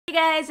Hey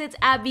guys, it's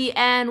Abby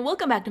and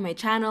welcome back to my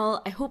channel.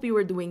 I hope you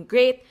were doing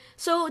great.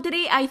 So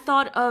today I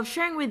thought of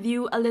sharing with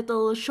you a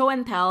little show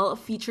and tell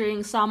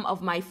featuring some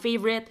of my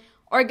favorite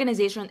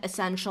organization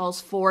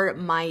essentials for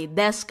my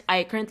desk.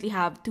 I currently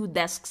have 2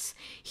 desks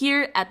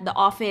here at the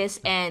office,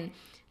 and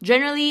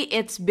generally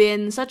it's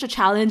been such a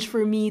challenge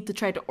for me to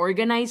try to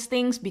organize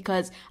things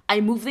because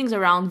I move things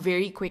around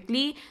very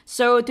quickly.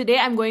 So today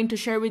I'm going to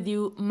share with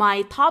you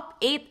my top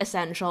 8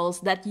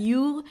 essentials that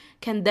you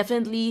can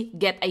definitely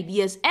get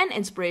ideas and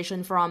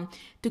inspiration from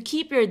to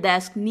keep your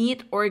desk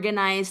neat,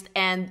 organized,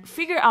 and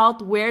figure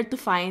out where to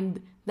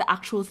find the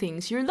actual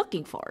things you're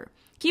looking for.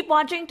 Keep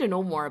watching to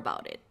know more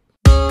about it.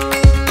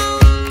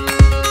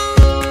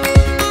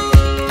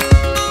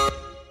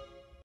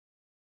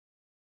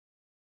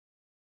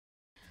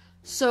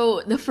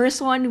 So the first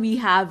one we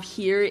have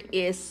here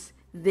is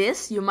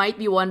this. You might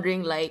be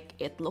wondering, like,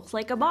 it looks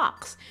like a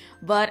box,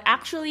 but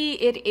actually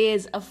it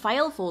is a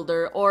file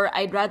folder, or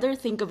I'd rather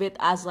think of it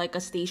as like a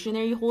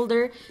stationery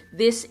holder.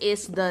 This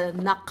is the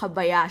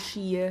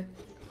Nakabayashi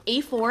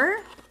A4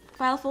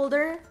 file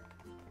folder.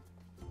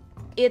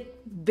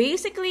 It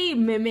basically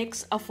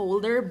mimics a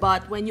folder,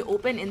 but when you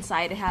open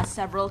inside, it has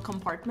several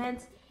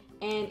compartments,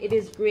 and it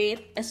is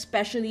great,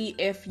 especially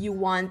if you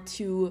want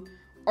to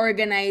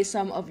organize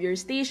some of your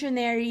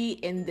stationery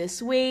in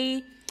this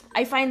way.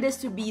 I find this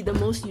to be the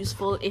most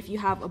useful if you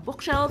have a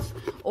bookshelf,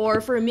 or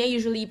for me, I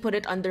usually put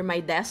it under my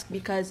desk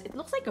because it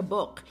looks like a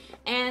book.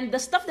 And the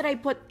stuff that I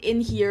put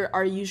in here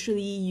are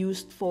usually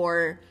used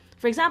for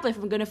example, if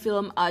I'm gonna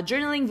film a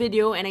journaling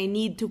video and I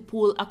need to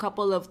pull a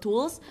couple of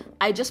tools,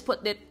 I just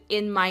put it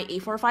in my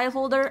A4 file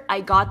folder.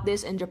 I got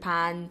this in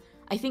Japan,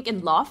 I think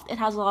in Loft. It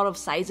has a lot of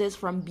sizes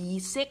from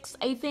B6,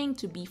 I think,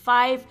 to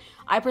B5.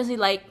 I personally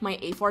like my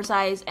A4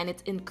 size, and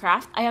it's in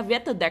craft. I have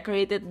yet to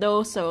decorate it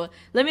though, so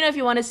let me know if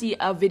you want to see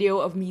a video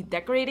of me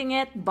decorating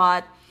it.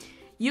 But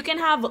you can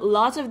have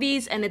lots of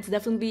these, and it's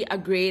definitely a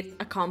great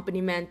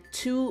accompaniment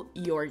to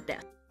your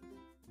desk.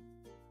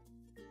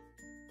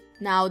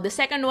 Now, the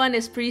second one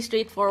is pretty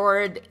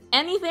straightforward.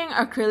 Anything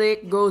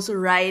acrylic goes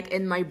right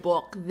in my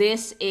book.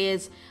 This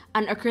is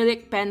an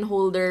acrylic pen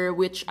holder,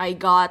 which I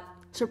got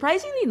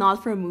surprisingly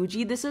not from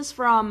Muji. This is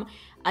from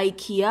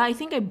IKEA. I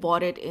think I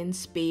bought it in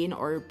Spain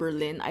or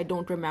Berlin. I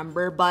don't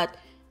remember. But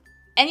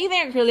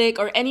anything acrylic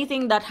or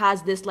anything that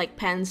has this like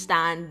pen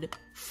stand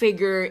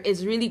figure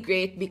is really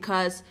great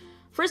because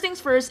first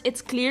things first,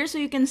 it's clear so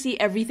you can see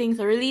everything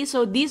thoroughly.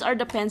 So these are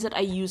the pens that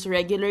I use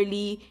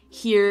regularly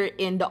here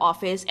in the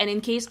office. And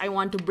in case I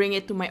want to bring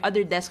it to my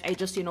other desk, I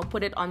just,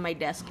 put it on my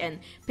desk and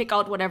pick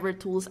out whatever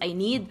tools I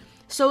need.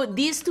 So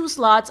these 2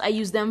 slots, I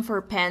use them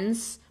for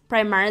pens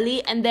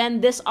primarily, and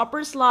then this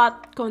upper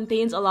slot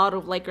contains a lot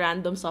of like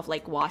random stuff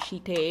like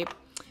washi tape,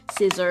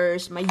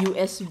 scissors, my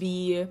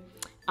USB,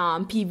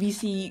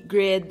 PVC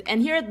grid,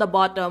 and here at the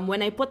bottom,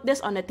 when I put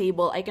this on a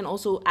table, I can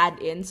also add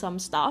in some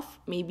stuff,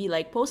 maybe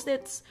like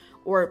post-its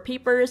or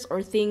papers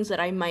or things that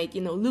I might,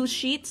 lose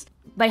sheets.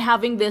 By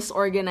having this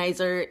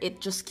organizer,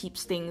 it just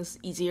keeps things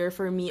easier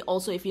for me.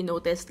 Also, if you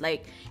noticed,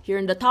 like here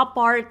in the top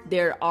part,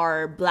 there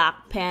are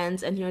black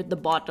pens, and here at the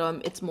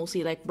bottom, it's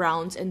mostly like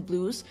browns and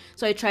blues.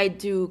 So I tried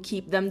to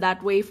keep them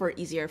that way for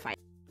easier filing.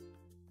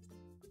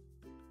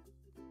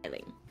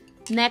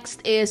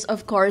 Next is,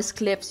 of course,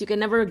 clips. You can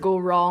never go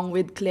wrong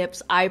with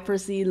clips. I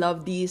personally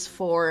love these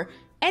for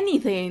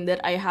anything that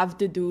I have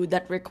to do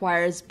that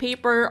requires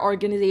paper,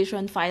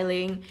 organization,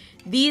 filing.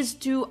 These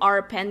 2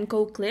 are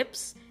Penco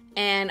clips,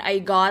 and I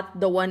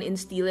got the one in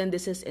steel and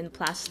this is in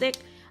plastic.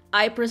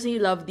 I personally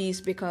love these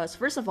because,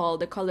 first of all,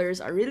 the colors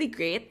are really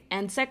great,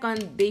 and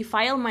second, they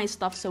file my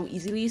stuff so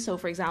easily. So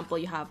for example,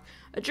 you have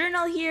a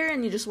journal here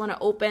and you just want to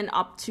open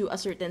up to a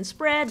certain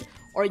spread,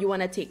 or you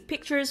want to take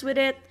pictures with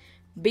it.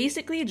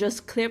 Basically,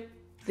 just clip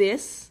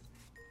this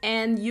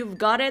and you've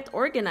got it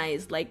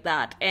organized like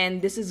that.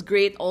 And this is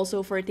great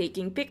also for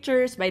taking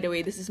pictures. By the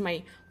way, this is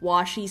my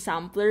washi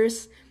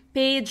samplers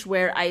page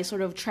where I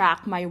sort of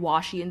track my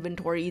washi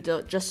inventory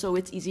just so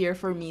it's easier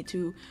for me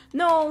to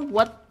know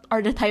what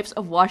are the types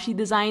of washi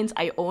designs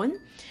I own.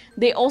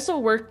 They also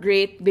work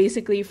great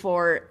basically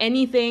for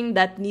anything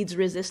that needs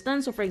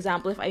resistance. So for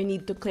example, if I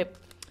need to clip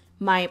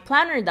my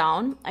planner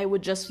down, I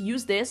would just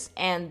use this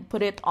and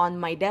put it on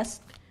my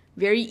desk.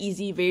 Very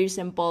easy, very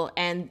simple,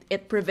 and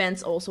it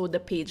prevents also the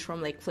page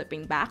from like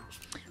flipping back.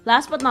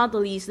 Last but not the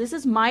least, this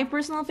is my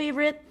personal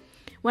favorite.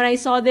 When I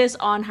saw this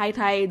on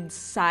Hightide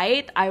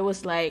site, I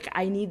was like,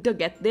 I need to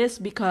get this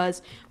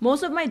because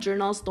most of my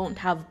journals don't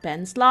have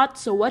pen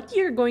slots. So what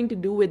you're going to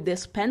do with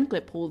this pen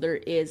clip holder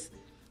is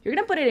you're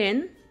gonna put it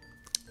in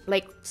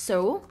like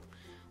so.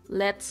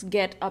 Let's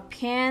get a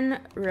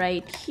pen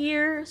right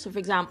here. So for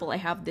example, I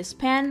have this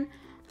pen.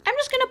 I'm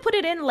just gonna put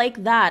it in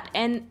like that,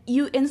 and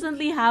you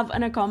instantly have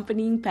an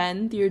accompanying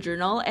pen to your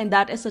journal, and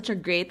that is such a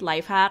great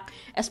life hack,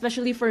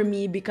 especially for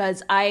me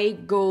because I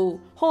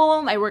go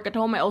home, I work at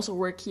home, I also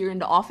work here in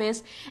the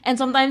office, and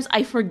sometimes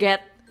I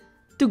forget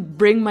to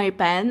bring my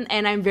pen,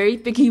 and I'm very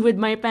picky with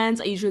my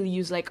pens. I usually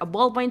use like a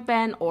ballpoint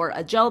pen or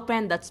a gel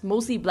pen that's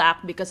mostly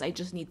black because I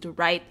just need to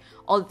write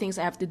all the things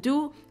I have to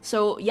do.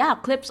 So yeah,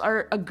 clips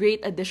are a great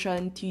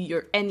addition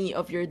to any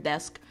of your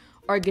desk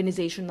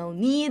organizational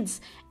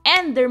needs,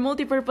 and they're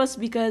multi-purpose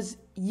because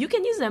you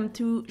can use them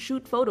to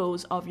shoot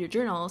photos of your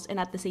journals and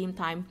at the same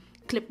time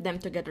clip them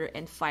together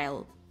and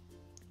file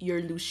your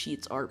loose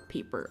sheets or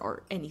paper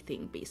or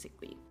anything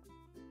basically.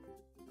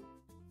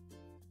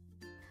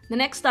 The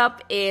next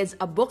up is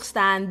a book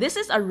stand. This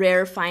is a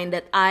rare find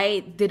that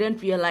I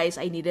didn't realize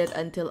I needed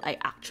until I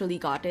actually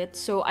got it.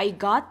 So I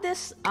got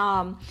this,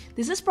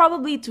 this is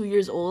probably 2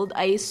 years old.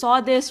 I saw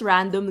this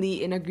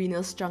randomly in a Green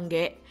Hills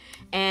Tiangge,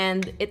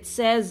 and it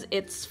says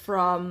it's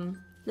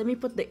from, let me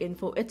put the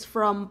info. It's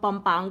from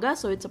Pampanga,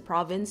 so it's a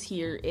province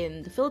here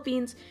in the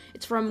Philippines.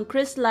 It's from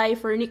Chris Lai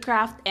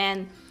Furnicraft,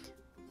 and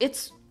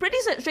it's pretty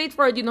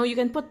straightforward. You know, you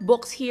can put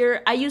books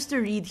here. I used to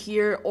read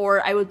here,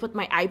 or I would put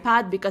my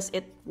iPad because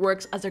it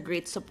works as a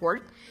great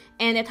support.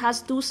 And it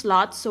has 2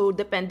 slots, so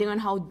depending on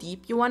how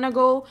deep you want to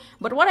go.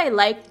 But what I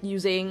like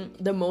using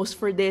the most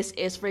for this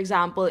is, for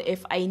example,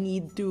 if I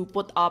need to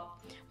put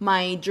up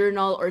my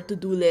journal or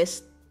to-do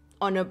list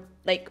on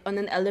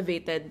an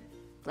elevated,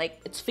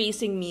 like it's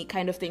facing me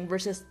kind of thing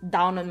versus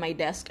down on my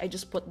desk, I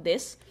just put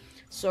this.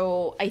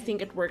 So I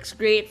think it works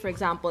great. For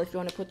example, if you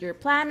want to put your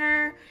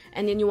planner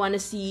and then you want to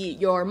see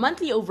your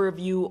monthly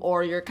overview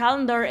or your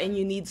calendar and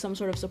you need some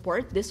sort of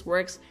support, this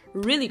works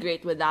really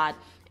great with that.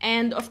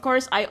 And of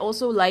course, I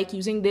also like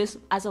using this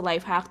as a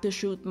life hack to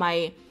shoot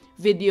my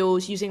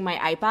videos using my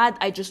iPad.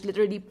 I just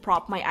literally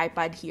prop my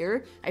iPad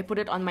here. I put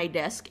it on my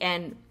desk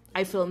and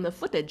I film the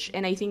footage,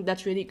 and I think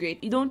that's really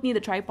great. You don't need a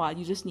tripod,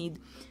 you just need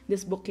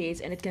this bookcase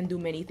and it can do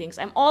many things.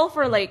 I'm all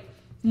for like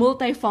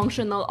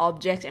multifunctional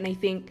objects, and I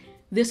think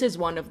this is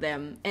one of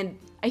them. And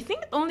I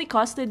think it only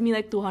costed me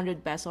like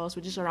 200 pesos,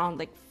 which is around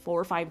like $4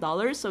 or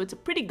 $5, so it's a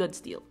pretty good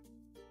steal.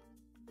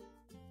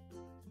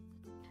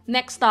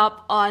 Next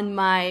up on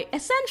my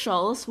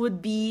essentials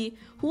would be,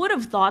 who would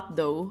have thought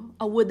though,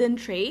 a wooden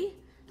tray.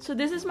 So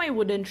this is my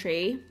wooden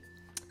tray.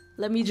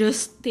 Let me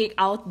just take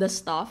out the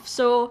stuff.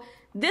 So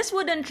this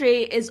wooden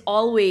tray is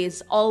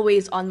always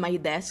on my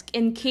desk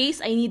in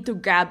case I need to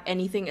grab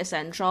anything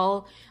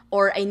essential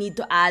or I need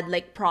to add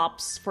like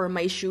props for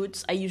my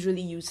shoots. I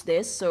usually use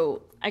this.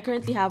 So I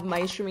currently have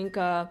my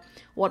Shrinka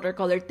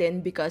watercolor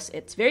tin because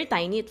it's very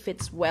tiny. It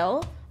fits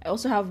well. I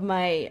also have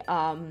my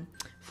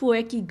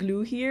Fueki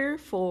glue here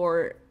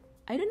for,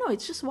 I don't know,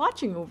 it's just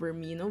watching over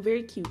me, you know,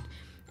 very cute.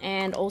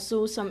 And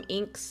also some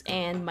inks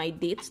and my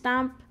date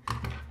stamp.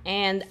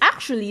 And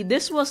actually,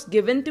 this was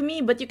given to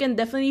me, but you can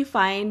definitely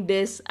find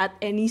this at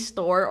any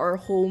store or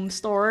home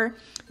store.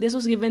 This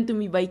was given to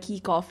me by Key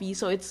Coffee,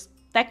 so it's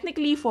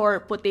technically for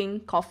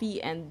putting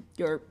coffee and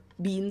your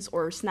beans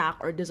or snack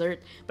or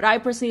dessert. But I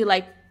personally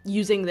like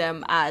using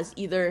them as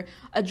either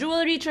a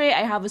jewelry tray.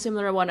 I have a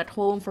similar one at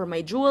home for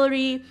my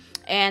jewelry,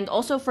 and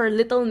also for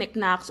little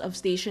knickknacks of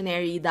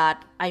stationery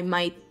that I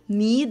might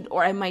need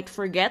or I might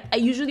forget. I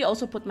usually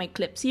also put my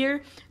clips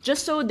here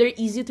just so they're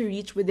easy to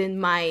reach within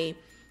my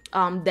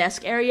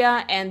desk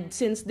area. And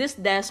since this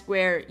desk,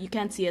 where you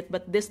can't see it,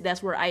 but this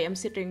desk where I am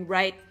sitting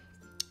right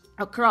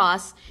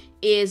across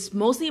is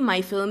mostly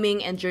my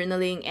filming and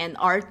journaling and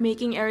art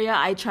making area,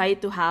 I try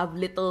to have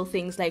little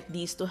things like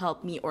these to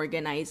help me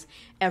organize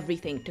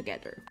everything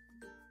together.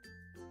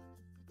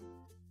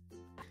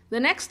 The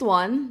next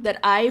one that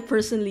I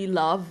personally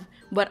love,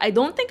 but I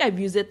don't think I've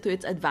used it to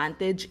its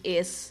advantage,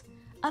 is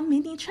a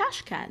mini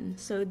trash can.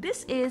 So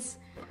this is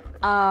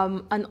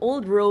an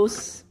Old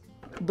Rose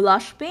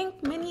blush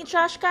pink mini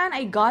trash can.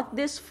 I got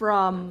this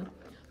from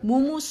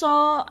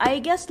Mumuso, I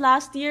guess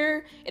last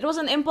year. It was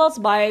an impulse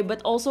buy,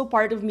 but also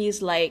part of me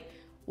is like,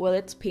 well,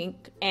 it's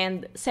pink.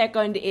 And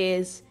second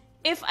is,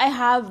 if I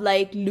have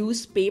like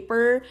loose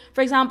paper,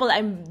 for example,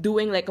 I'm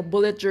doing like a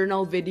bullet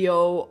journal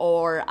video,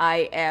 or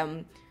I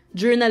am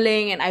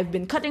journaling and I've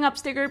been cutting up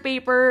sticker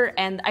paper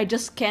and I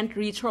just can't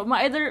reach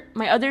my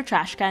other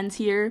trash cans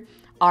here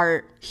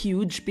are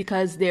huge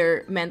because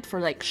they're meant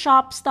for like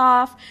shop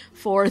stuff,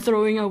 for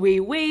throwing away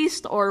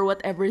waste or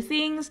whatever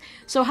things.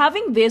 So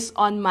having this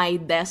on my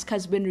desk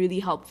has been really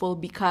helpful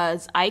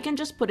because I can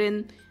just put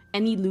in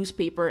any loose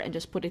paper and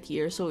just put it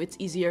here, so it's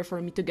easier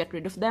for me to get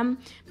rid of them.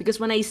 Because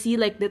when I see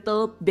like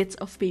little bits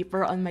of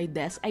paper on my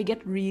desk, I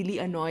get really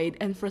annoyed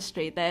and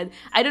frustrated.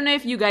 I don't know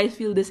if you guys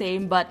feel the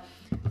same, but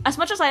as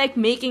much as I like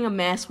making a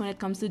mess when it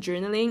comes to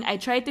journaling, I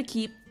try to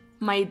keep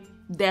my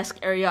desk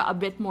area a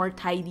bit more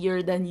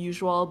tidier than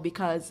usual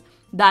because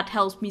that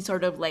helps me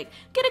sort of like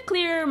get a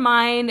clearer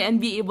mind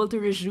and be able to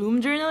resume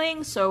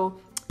journaling.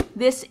 So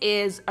this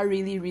is a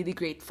really, really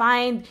great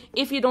find.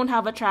 If you don't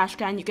have a trash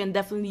can, you can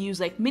definitely use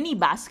like mini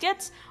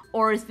baskets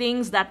or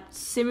things that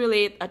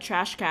simulate a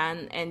trash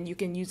can, and you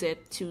can use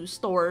it to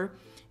store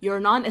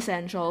your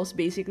non-essentials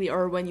basically,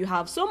 or when you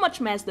have so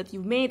much mess that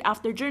you've made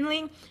after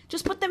journaling,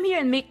 just put them here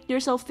and make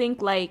yourself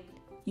think like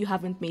you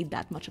haven't made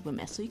that much of a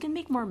mess, so you can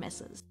make more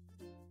messes.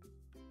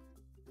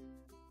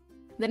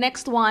 The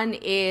next one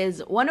is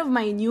one of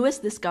my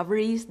newest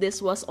discoveries.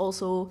 This was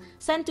also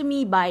sent to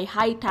me by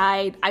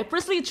Hightide. I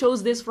personally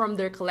chose this from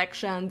their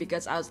collection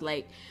because I was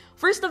like,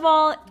 first of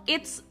all,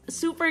 it's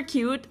super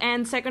cute,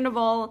 and second of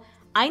all,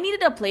 I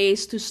needed a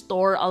place to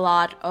store a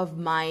lot of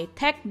my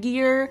tech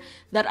gear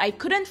that I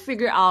couldn't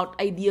figure out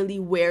ideally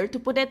where to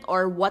put it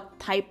or what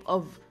type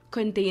of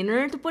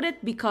container to put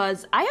it,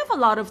 because I have a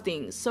lot of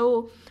things.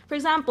 So for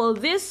example,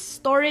 this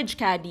storage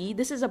caddy,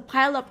 this is a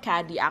pile-up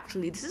caddy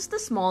actually. This is the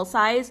small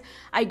size.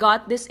 I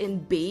got this in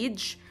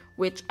beige,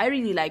 which I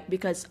really like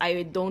because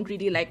I don't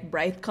really like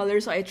bright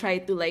colors, so I try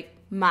to like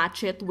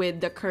match it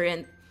with the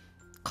current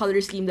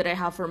color scheme that I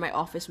have for my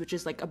office, which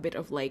is like a bit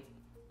of like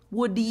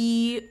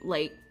woody,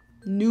 like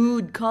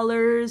nude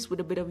colors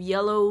with a bit of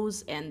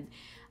yellows. And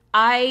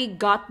I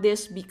got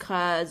this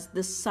because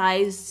the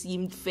size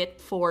seemed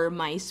fit for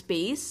my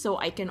space, so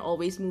I can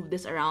always move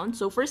this around.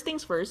 So first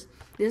things first,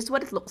 this is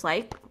what it looks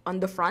like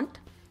on the front,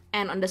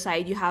 and on the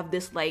side you have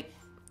this like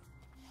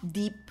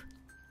deep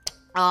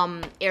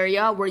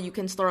area where you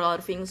can store a lot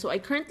of things. So I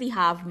currently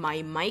have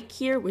my mic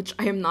here, which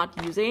I am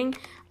not using,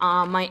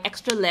 my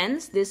extra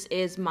lens. This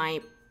is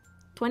my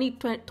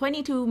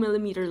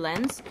 22mm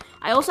lens.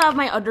 I also have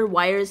my other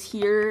wires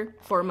here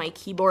for my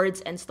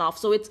keyboards and stuff.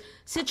 So it's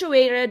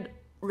situated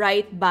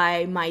right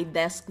by my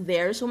desk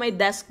there. So my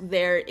desk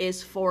there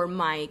is for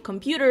my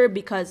computer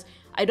because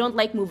I don't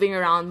like moving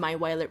around my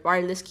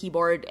wireless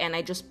keyboard, and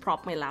I just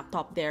prop my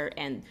laptop there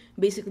and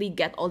basically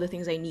get all the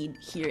things I need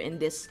here in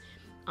this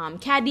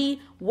caddy.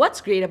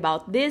 What's great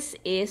about this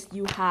is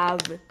you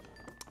have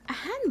a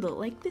handle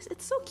like this.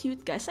 It's so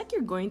cute, guys. Like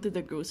you're going to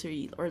the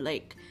grocery, or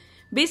like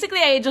basically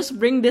I just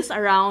bring this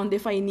around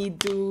if I need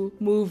to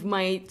move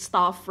my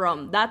stuff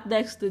from that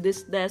desk to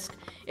this desk.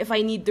 If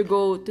I need to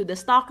go to the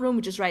stock room,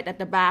 which is right at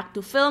the back,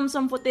 to film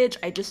some footage,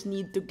 I just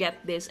need to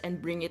get this and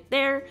bring it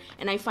there,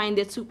 and I find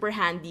it super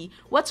handy.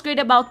 What's great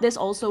about this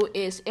also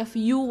is if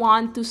you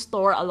want to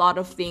store a lot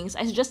of things,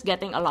 I suggest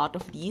getting a lot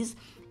of these,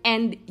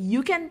 and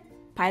you can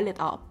pile it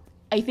up.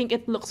 I think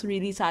it looks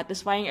really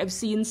satisfying. I've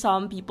seen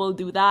some people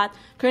do that.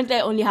 Currently,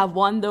 I only have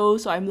one though,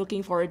 so I'm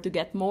looking forward to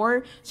get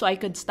more so I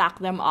could stack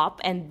them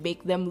up and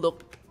make them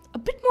look a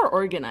bit more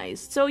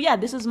organized. So yeah,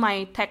 this is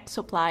my tech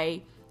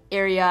supply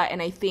area,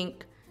 and I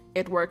think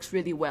it works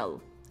really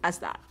well as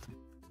that.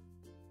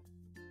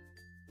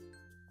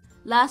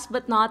 Last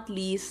but not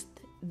least,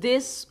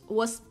 this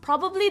was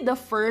probably the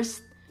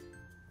first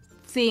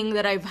thing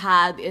that I've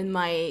had in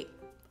my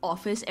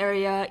office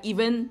area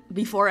even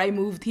before I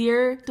moved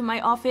here to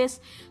my office.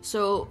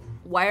 So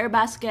wire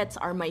baskets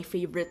are my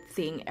favorite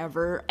thing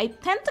ever. I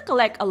tend to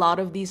collect a lot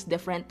of these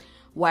different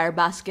wire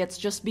baskets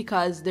just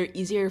because they're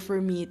easier for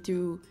me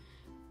to,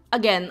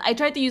 again, I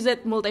try to use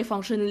it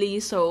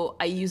multifunctionally, so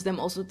I use them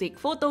also to take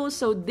photos.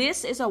 So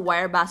this is a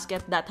wire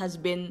basket that has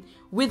been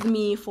with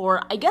me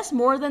for, I guess,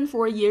 more than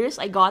 4 years.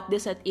 I got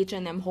this at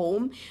H&M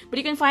Home, but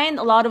you can find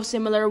a lot of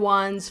similar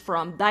ones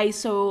from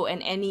Daiso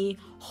and any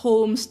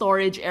home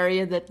storage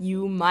area that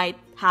you might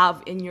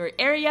have in your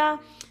area.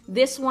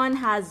 This one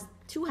has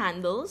 2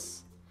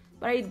 handles,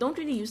 but I don't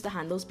really use the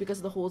handles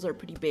because the holes are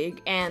pretty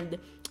big, and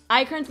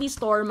I currently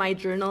store my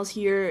journals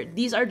here.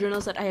 These are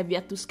journals that I have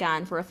yet to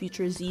scan for a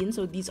future zine,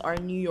 so these are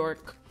New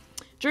York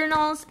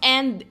journals,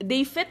 and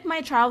they fit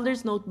my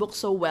traveler's notebook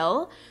so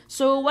well.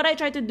 So what I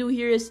try to do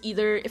here is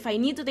either if I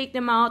need to take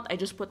them out, I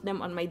just put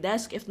them on my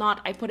desk. If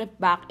not, I put it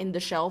back in the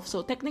shelf.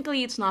 So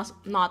technically it's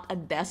not a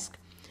desk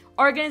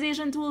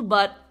organization tool,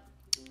 but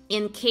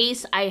in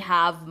case I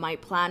have my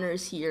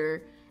planners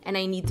here and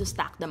I need to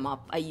stack them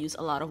up, I use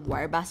a lot of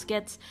wire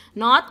baskets.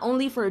 Not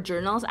only for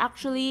journals,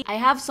 actually. I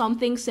have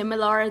something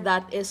similar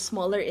that is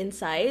smaller in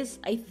size.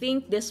 I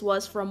think this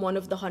was from one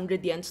of the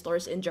 100 yen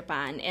stores in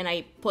Japan, and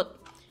I put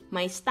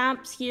my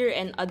stamps here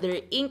and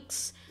other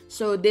inks.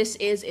 So this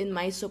is in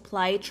my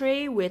supply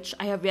tray, which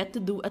I have yet to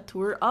do a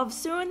tour of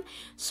soon.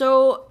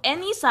 So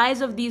any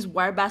size of these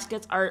wire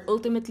baskets are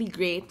ultimately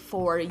great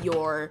for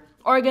your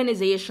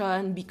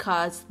organization,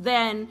 because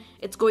then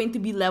it's going to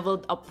be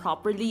leveled up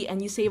properly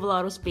and you save a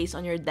lot of space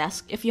on your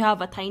desk. If you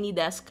have a tiny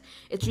desk,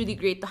 it's really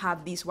great to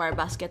have these wire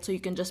baskets so you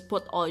can just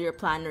put all your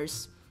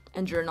planners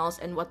and journals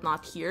and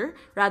whatnot here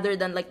rather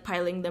than like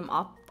piling them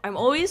up. I'm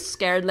always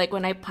scared like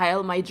when I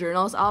pile my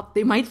journals up,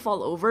 they might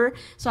fall over.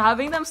 So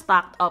having them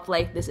stacked up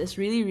like this is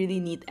really, really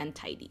neat and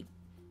tidy.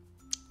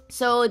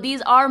 So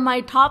these are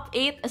my top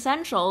 8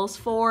 essentials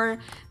for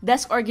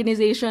desk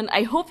organization.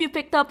 I hope you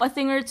picked up a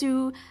thing or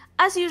two.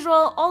 As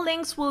usual, all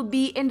links will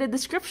be in the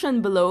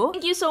description below.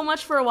 Thank you so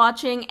much for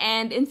watching,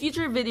 and in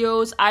future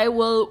videos, I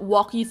will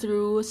walk you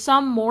through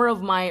some more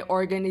of my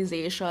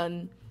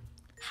organization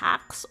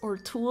hacks or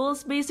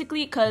tools,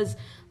 basically, because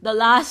the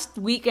last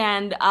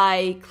weekend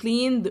I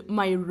cleaned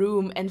my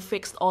room and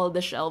fixed all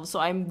the shelves.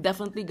 So I'm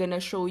definitely gonna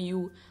show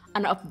you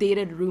an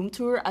updated room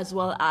tour as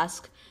well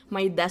as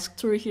my desk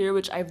tour here,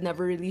 which I've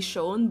never really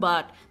shown,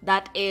 but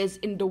that is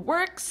in the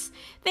works.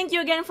 Thank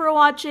you again for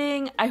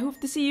watching. I hope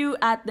to see you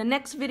at the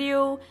next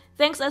video.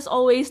 Thanks as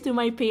always to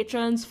my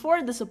patrons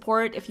for the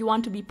support. If you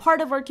want to be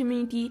part of our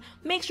community,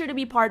 make sure to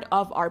be part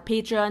of our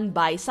Patreon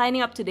by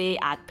signing up today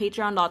at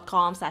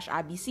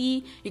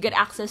patreon.com/abc. You get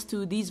access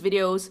to these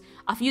videos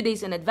a few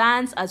days in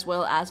advance, as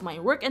well as my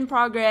work in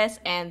progress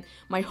and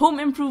my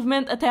home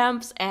improvement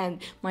attempts and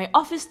my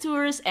office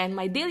tours and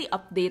my daily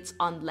updates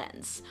on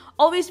Lens.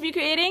 Always be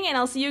creating, and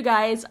I'll see you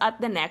guys at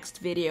the next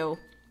video.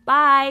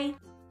 Bye!